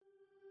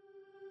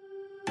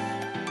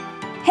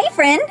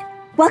friend.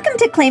 Welcome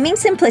to Claiming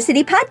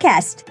Simplicity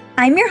Podcast.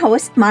 I'm your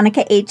host,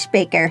 Monica H.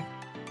 Baker.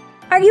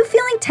 Are you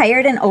feeling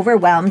tired and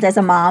overwhelmed as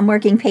a mom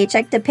working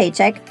paycheck to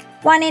paycheck,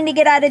 wanting to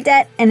get out of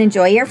debt and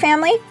enjoy your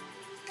family?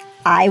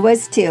 I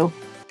was too.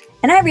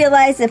 And I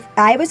realized if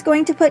I was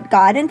going to put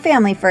God and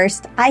family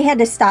first, I had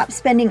to stop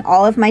spending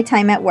all of my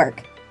time at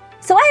work.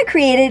 So I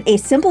created a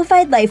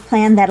simplified life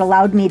plan that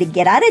allowed me to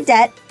get out of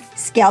debt,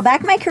 scale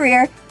back my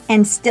career,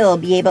 and still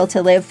be able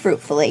to live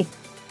fruitfully.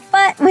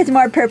 But with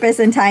more purpose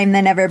and time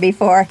than ever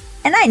before,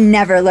 and I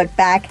never looked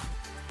back.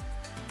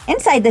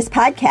 Inside this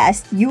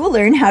podcast, you will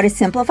learn how to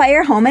simplify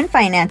your home and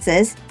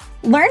finances,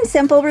 learn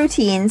simple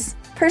routines,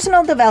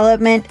 personal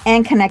development,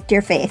 and connect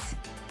your faith.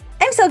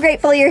 I'm so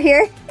grateful you're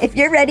here. If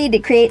you're ready to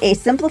create a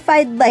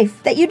simplified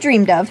life that you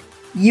dreamed of,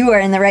 you are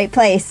in the right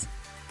place.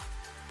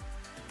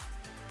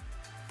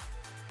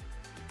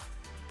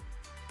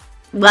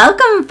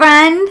 Welcome,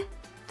 friend.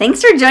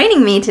 Thanks for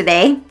joining me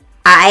today.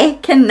 I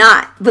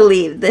cannot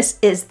believe this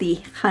is the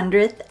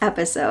 100th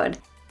episode.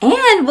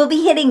 And we'll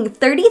be hitting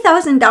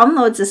 30,000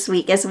 downloads this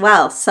week as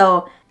well.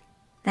 So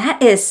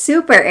that is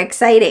super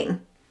exciting.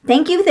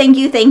 Thank you.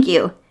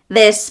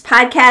 This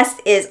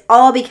podcast is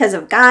all because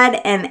of God,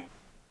 and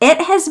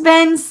it has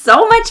been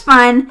so much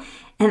fun.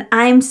 And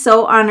I'm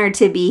so honored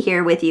to be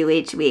here with you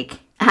each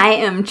week. I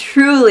am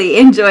truly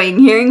enjoying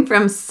hearing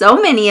from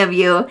so many of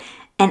you,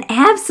 and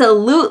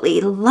absolutely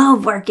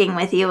love working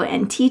with you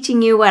and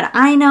teaching you what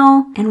I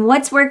know and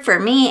what's worked for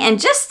me and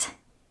just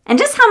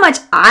how much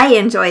I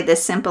enjoy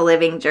this simple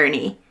living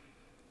journey.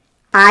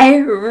 I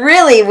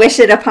really wish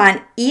it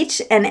upon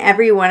each and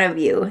every one of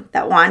you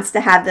that wants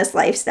to have this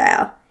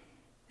lifestyle.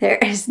 There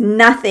is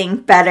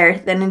nothing better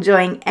than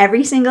enjoying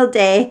every single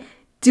day,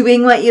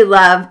 doing what you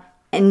love,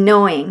 and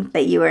knowing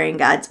that you are in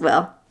God's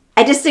will.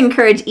 I just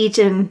encourage each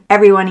and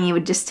every one of you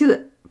just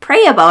to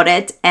pray about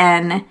it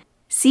and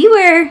see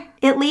where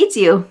it leads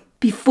you.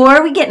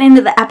 Before we get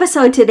into the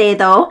episode today,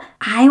 though,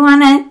 I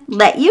want to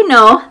let you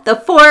know the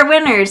 4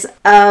 winners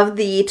of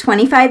the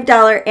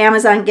 $25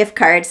 Amazon gift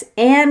cards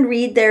and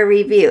read their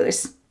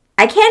reviews.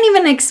 I can't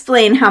even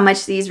explain how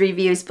much these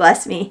reviews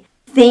bless me.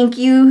 Thank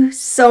you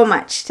so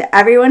much to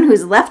everyone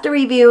who's left a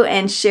review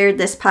and shared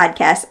this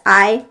podcast.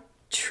 I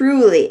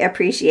truly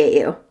appreciate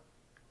you.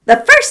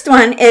 The first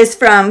one is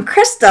from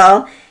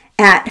Crystal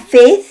at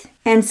Faith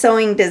and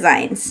Sewing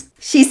Designs.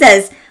 She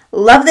says,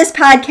 "Love this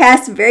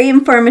podcast. Very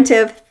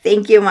informative.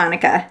 Thank you,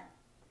 Monica."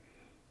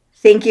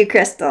 Thank you,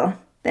 Crystal.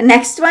 The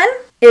next one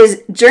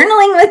is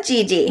Journaling with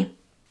Gigi.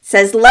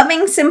 Says,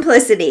 "Loving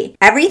simplicity.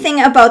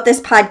 Everything about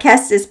this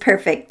podcast is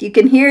perfect. You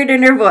can hear it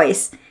in her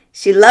voice.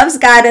 She loves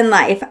God and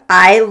life.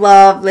 I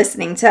love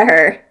listening to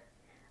her."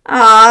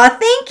 Aw,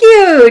 thank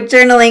you,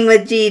 Journaling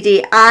with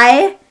Gigi.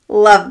 I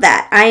love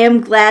that. I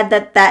am glad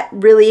that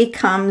really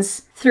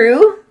comes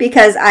through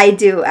because I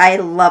do. I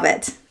love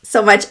it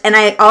so much, and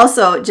I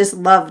also just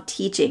love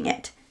teaching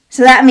it.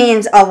 So that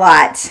means a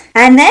lot.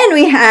 And then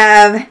we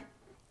have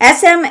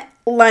SM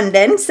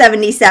London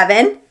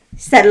 77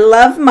 said,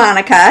 "Love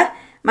Monica.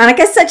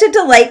 Monica's such a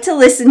delight to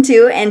listen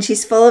to, and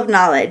she's full of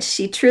knowledge.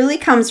 She truly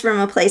comes from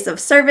a place of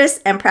service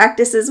and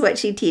practices what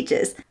she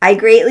teaches. I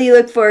greatly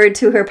look forward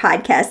to her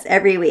podcast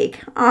every week."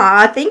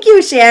 Aw, thank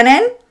you,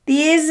 Shannon.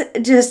 These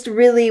just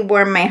really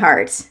warm my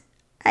heart.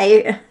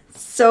 I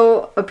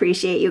so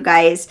appreciate you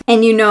guys.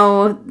 And you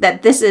know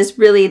that this is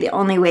really the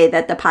only way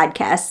that the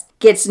podcast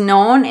gets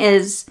known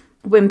is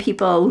when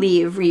people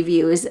leave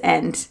reviews.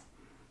 And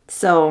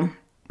so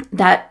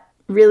that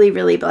really,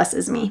 really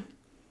blesses me.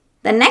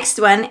 The next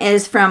one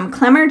is from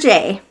Clemmer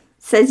J. It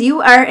says,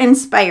 "You are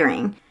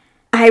inspiring.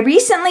 I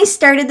recently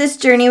started this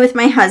journey with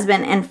my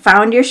husband and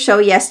found your show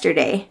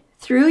yesterday.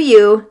 Through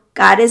you,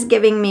 God is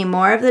giving me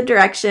more of the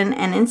direction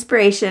and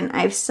inspiration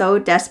I've so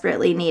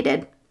desperately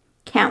needed.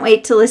 Can't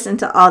wait to listen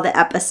to all the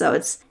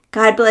episodes.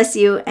 God bless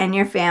you and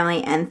your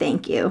family, and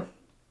thank you."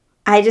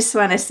 I just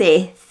want to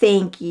say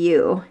thank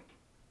you.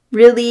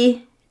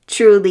 Really,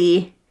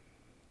 truly,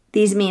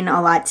 these mean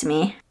a lot to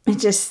me. I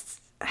don't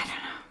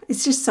know.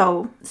 It's just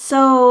so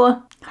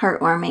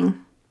heartwarming.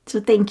 So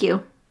thank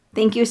you.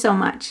 Thank you so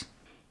much.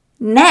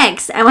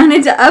 Next, I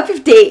wanted to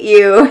update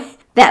you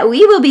that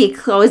we will be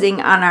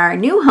closing on our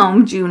new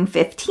home June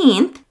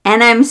 15th.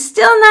 And I'm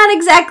still not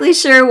exactly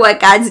sure what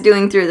God's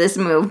doing through this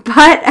move,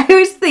 but I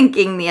was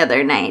thinking the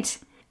other night,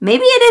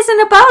 maybe it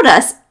isn't about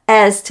us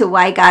as to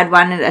why God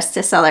wanted us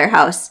to sell our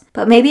house,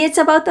 but maybe it's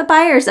about the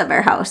buyers of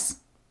our house.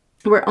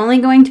 We're only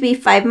going to be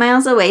 5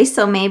 miles away,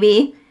 so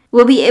maybe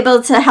we'll be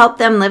able to help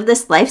them live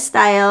this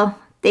lifestyle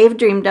they've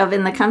dreamed of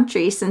in the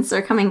country since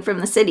they're coming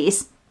from the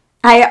cities.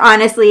 I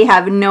honestly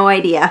have no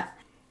idea,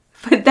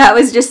 but that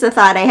was just a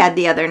thought I had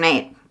the other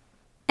night.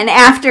 And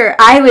after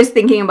I was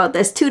thinking about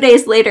this, 2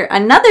 days later,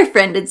 another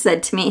friend had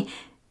said to me,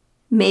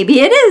 maybe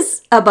it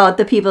is about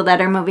the people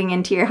that are moving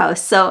into your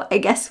house. So I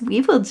guess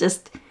we will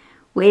just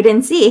wait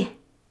and see.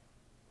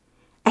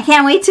 I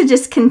can't wait to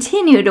just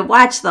continue to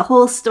watch the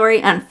whole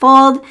story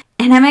unfold.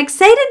 And I'm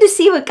excited to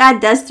see what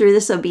God does through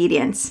this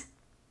obedience.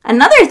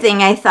 Another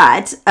thing I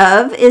thought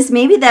of is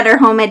maybe that our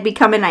home had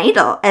become an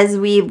idol as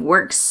we've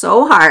worked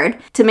so hard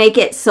to make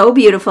it so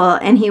beautiful,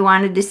 and he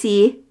wanted to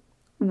see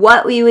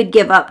what we would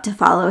give up to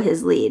follow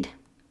his lead.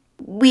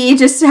 We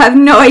just have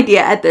no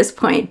idea at this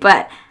point,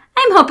 but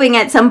I'm hoping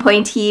at some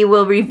point he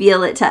will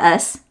reveal it to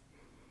us.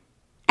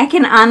 I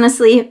can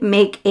honestly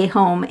make a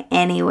home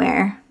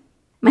anywhere.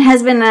 My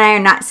husband and I are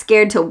not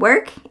scared to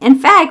work. In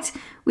fact,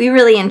 we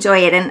really enjoy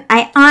it, and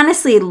I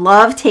honestly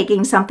love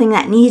taking something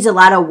that needs a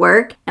lot of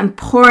work and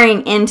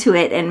pouring into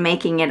it and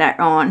making it our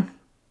own.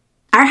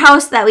 Our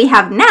house that we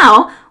have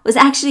now was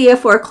actually a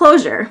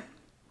foreclosure,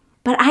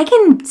 but I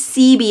can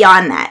see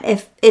beyond that.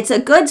 If it's a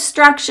good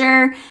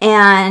structure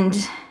and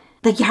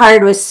the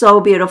yard was so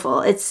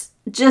beautiful,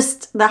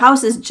 the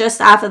house is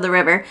just off of the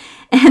river,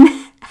 and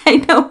I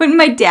know when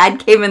my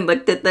dad came and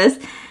looked at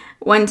this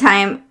one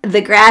time,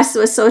 the grass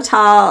was so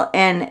tall,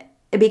 and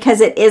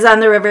because it is on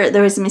the river,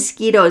 there was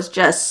mosquitoes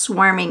just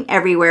swarming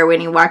everywhere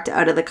when he walked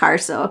out of the car,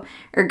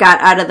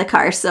 got out of the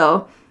car.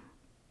 So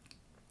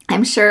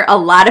I'm sure a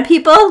lot of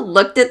people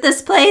looked at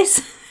this place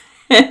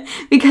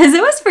because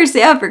it was for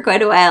sale for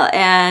quite a while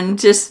and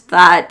just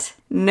thought,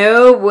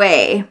 no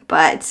way.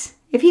 But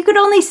if you could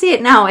only see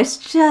it now, it's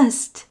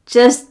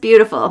just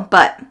beautiful.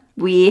 But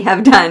we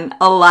have done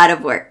a lot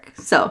of work.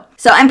 So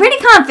I'm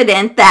pretty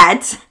confident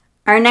that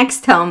our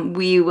next home,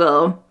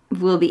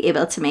 we'll be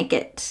able to make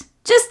it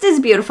just as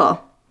beautiful.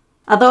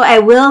 Although I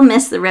will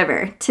miss the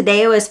river.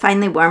 Today it was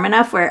finally warm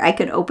enough where I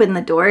could open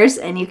the doors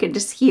and you could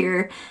just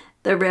hear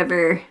the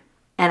river,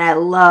 and I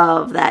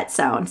love that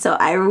sound. So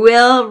I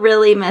will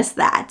really miss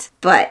that.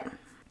 But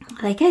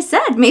like I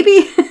said, maybe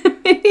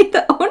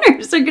the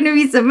owners are going to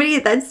be somebody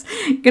that's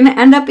going to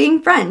end up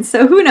being friends.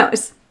 So who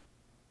knows?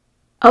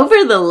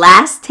 Over the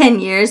last 10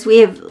 years, we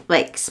have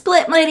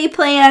split lady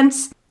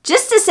plants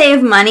just to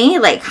save money,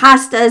 like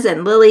hostas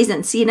and lilies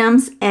and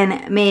sedums,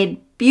 and made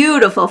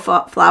beautiful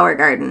flower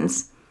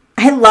gardens.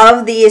 I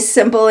love these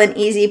simple and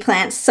easy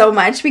plants so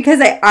much because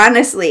I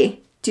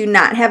honestly do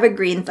not have a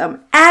green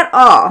thumb at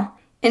all.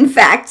 In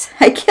fact,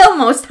 I kill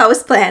most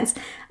houseplants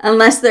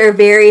unless they're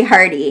very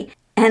hardy.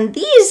 And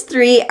these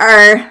three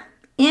are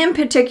in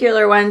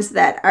particular ones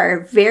that are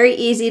very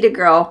easy to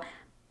grow.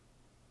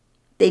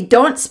 They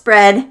don't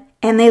spread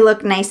and they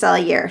look nice all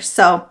year.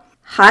 So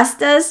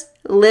hostas,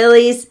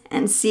 lilies,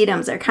 and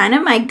sedums are kind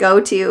of my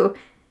go-to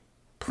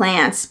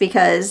plants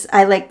because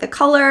I like the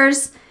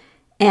colors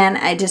and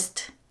I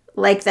just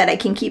like that I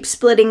can keep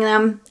splitting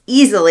them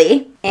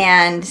easily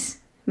and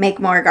make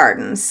more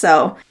gardens.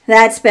 So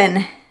that's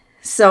been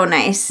so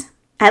nice.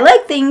 I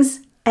like things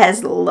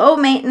as low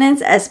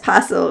maintenance as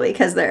possible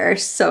because there are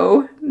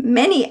so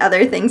many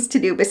other things to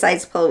do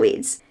besides pull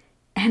weeds.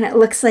 And it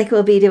looks like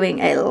we'll be doing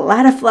a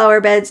lot of flower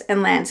beds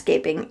and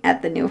landscaping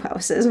at the new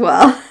house as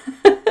well.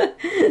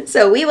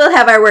 So we will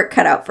have our work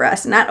cut out for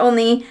us, not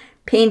only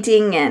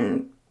painting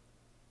and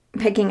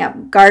picking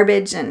up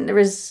garbage, and there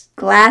was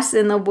glass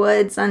in the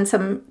woods on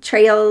some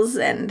trails,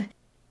 and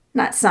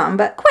not some,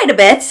 but quite a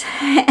bit.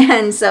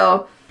 And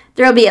so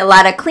there'll be a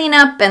lot of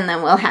cleanup, and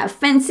then we'll have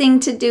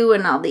fencing to do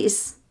and all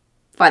these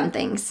fun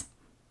things.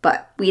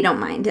 But we don't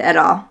mind at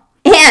all.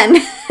 And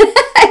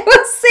I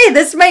will say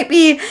this might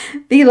be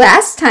the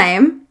last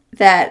time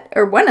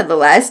one of the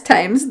last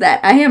times that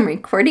I am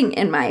recording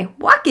in my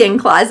walk-in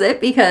closet,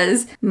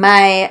 because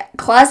my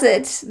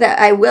closet that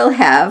I will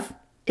have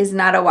is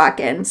not a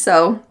walk-in.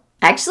 So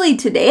actually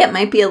today it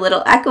might be a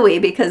little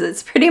echoey because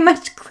it's pretty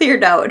much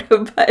cleared out,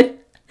 but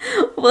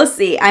we'll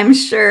see. I'm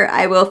sure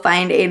I will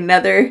find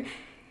another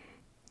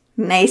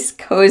nice,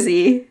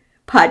 cozy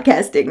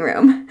podcasting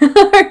room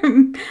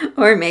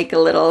or make a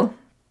little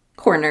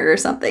corner or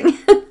something.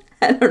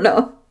 I don't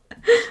know.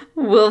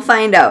 We'll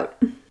find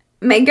out.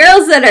 My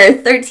girls that are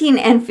 13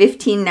 and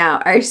 15 now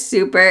are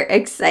super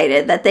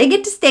excited that they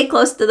get to stay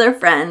close to their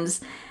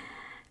friends,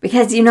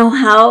 because you know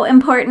how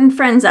important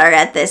friends are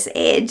at this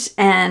age,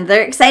 and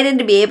they're excited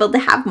to be able to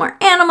have more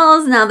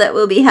animals now that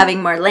we'll be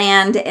having more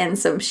land and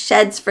some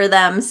sheds for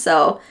them.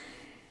 So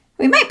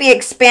we might be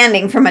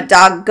expanding from a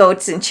dog,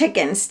 goats, and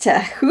chickens to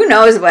who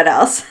knows what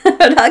else,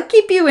 but I'll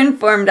keep you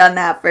informed on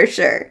that for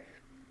sure.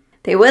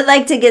 They would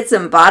like to get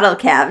some bottle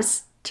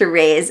calves to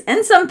raise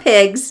and some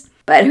pigs,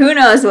 but who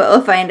knows what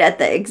we'll find at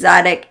the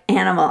exotic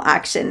animal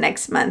auction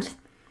next month.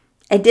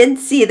 I did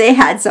see they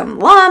had some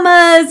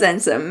llamas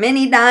and some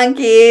mini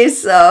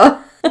donkeys,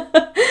 so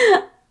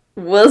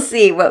we'll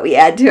see what we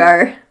add to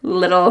our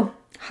little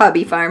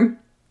hobby farm.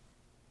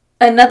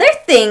 Another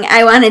thing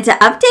I wanted to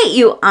update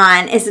you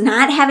on is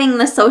not having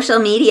the social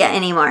media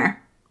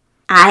anymore.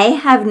 I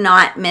have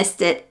not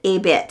missed it a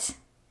bit.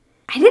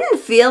 I didn't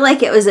feel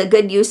like it was a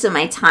good use of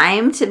my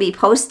time to be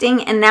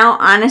posting, and now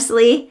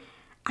honestly,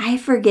 I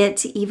forget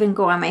to even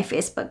go on my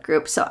Facebook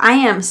group, so I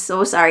am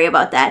so sorry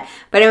about that.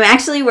 But I'm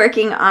actually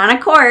working on a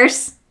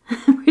course,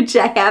 which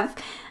I have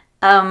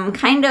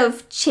kind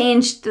of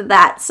changed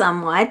that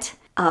somewhat,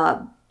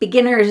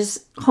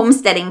 beginner's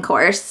homesteading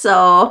course.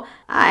 So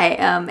I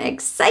am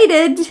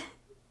excited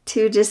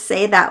to just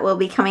say that will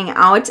be coming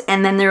out,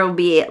 and then there will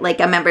be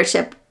like a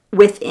membership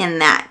within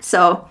that.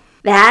 So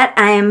that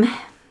I'm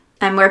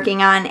I'm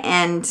working on,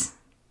 and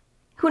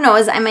who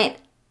knows, I might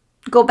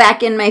go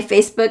back in my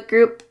Facebook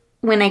group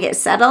when I get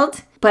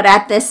settled. But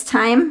at this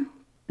time,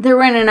 there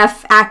weren't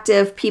enough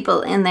active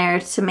people in there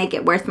to make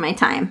it worth my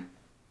time.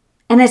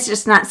 And it's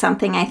just not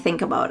something I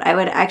think about. I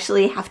would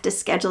actually have to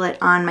schedule it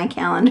on my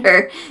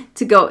calendar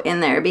to go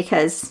in there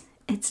because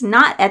it's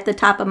not at the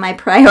top of my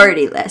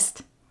priority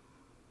list.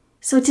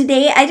 So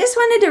today, I just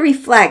wanted to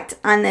reflect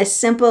on this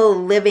simple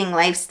living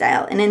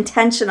lifestyle and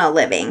intentional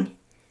living.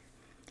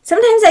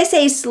 Sometimes I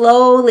say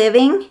slow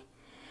living,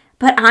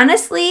 but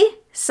honestly,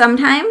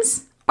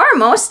 sometimes, or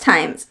most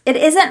times, it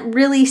isn't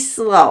really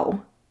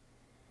slow,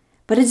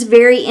 but it's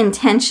very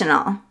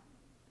intentional.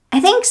 I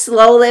think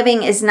slow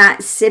living is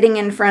not sitting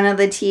in front of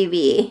the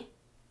TV,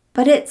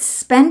 but it's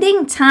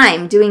spending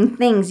time doing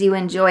things you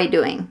enjoy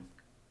doing.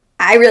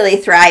 I really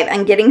thrive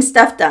on getting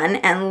stuff done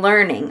and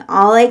learning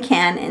all I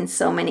can in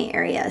so many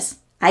areas.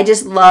 I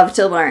just love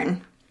to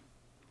learn.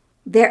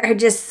 There are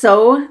just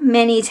so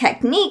many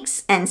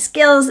techniques and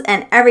skills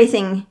and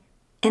everything,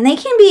 and they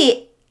can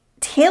be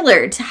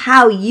tailored to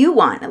how you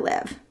want to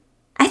live.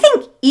 I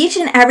think each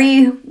and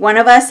every one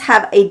of us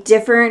have a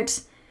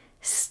different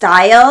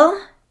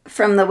style,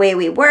 from the way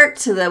we work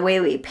to the way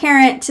we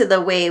parent to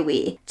the way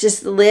we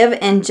just live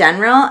in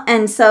general.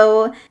 And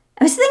so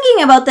I was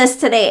thinking about this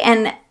today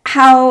and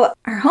how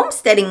our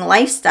homesteading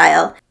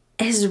lifestyle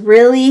is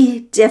really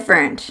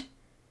different,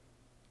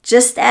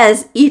 just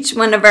as each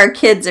one of our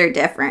kids are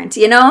different,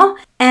 you know?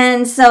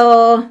 And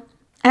so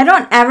I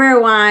don't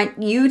ever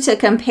want you to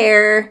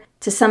compare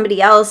to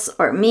somebody else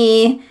or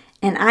me,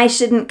 and I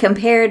shouldn't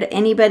compare to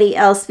anybody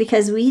else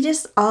because we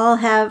just all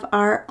have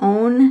our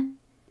own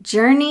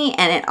journey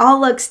and it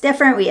all looks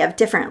different. We have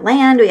different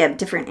land, we have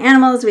different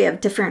animals, we have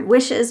different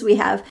wishes, we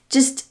have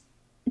just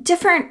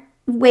different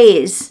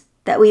ways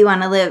that we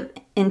want to live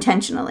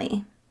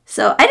intentionally.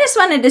 So I just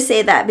wanted to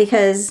say that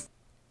because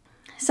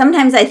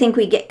sometimes I think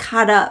we get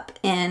caught up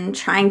in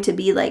trying to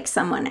be like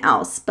someone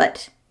else,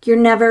 but you're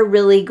never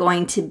really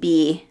going to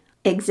be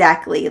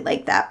exactly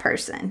like that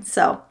person.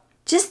 So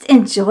just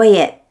enjoy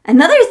it.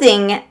 Another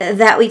thing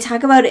that we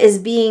talk about is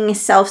being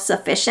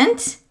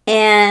self-sufficient,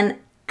 and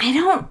I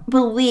don't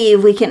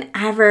believe we can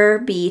ever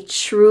be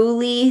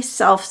truly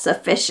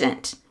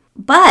self-sufficient,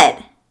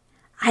 but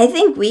I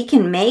think we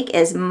can make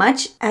as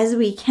much as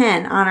we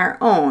can on our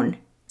own.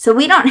 So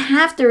we don't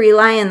have to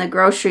rely on the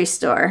grocery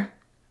store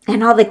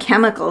and all the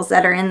chemicals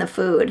that are in the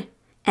food.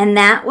 And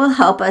that will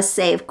help us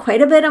save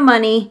quite a bit of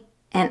money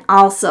and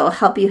also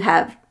help you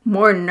have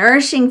more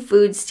nourishing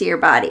foods to your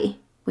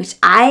body, which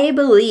I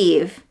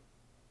believe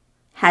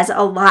has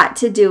a lot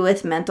to do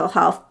with mental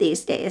health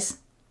these days.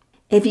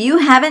 If you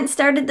haven't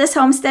started this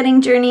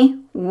homesteading journey,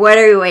 what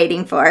are you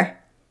waiting for?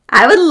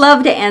 I would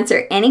love to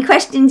answer any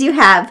questions you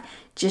have.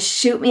 Just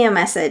shoot me a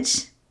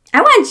message. I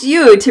want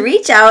you to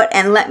reach out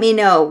and let me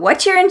know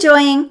what you're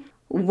enjoying,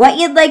 what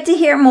you'd like to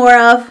hear more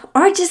of,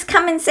 or just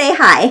come and say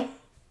hi.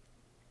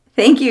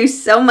 Thank you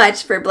so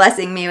much for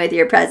blessing me with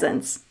your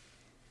presence.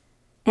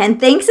 And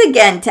thanks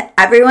again to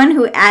everyone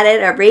who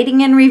added a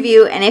rating and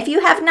review. And if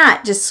you have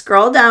not, just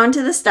scroll down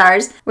to the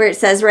stars where it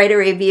says write a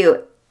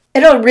review.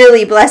 It'll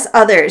really bless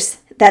others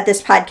that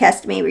this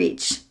podcast may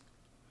reach.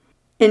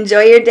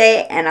 Enjoy your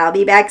day, and I'll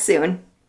be back soon.